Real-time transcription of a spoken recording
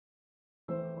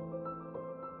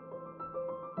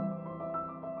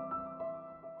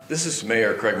This is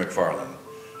Mayor Craig McFarland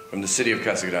from the City of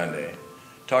Casa Grande,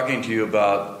 talking to you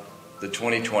about the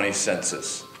 2020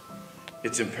 census.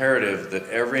 It's imperative that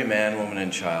every man, woman,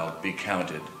 and child be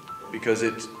counted because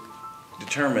it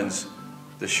determines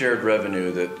the shared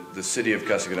revenue that the City of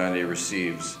Casa Grande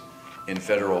receives in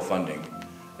federal funding,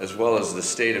 as well as the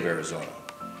state of Arizona.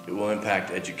 It will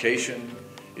impact education,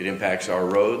 it impacts our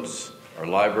roads, our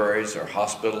libraries, our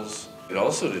hospitals. It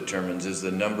also determines is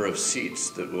the number of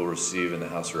seats that we'll receive in the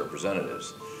House of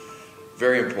Representatives.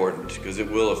 Very important because it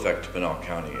will affect Pinal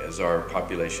County as our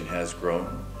population has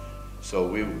grown. So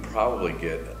we will probably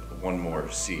get one more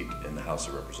seat in the House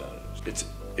of Representatives. It's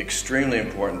extremely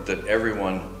important that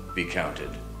everyone be counted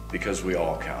because we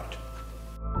all count.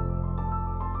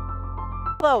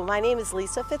 Hello, my name is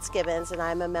Lisa Fitzgibbons and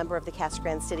I'm a member of the Casa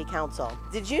Grande City Council.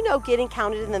 Did you know getting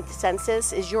counted in the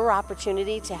census is your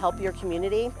opportunity to help your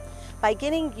community? By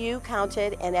getting you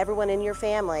counted and everyone in your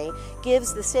family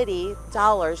gives the city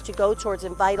dollars to go towards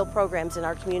vital programs in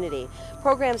our community.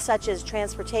 Programs such as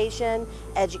transportation,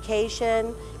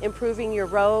 education, improving your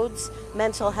roads,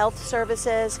 mental health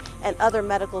services, and other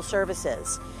medical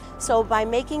services. So by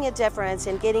making a difference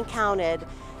and getting counted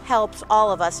helps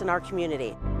all of us in our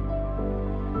community.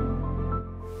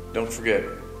 Don't forget,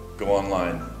 go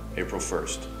online April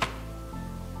 1st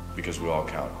because we all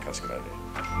count Casa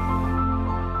Grande.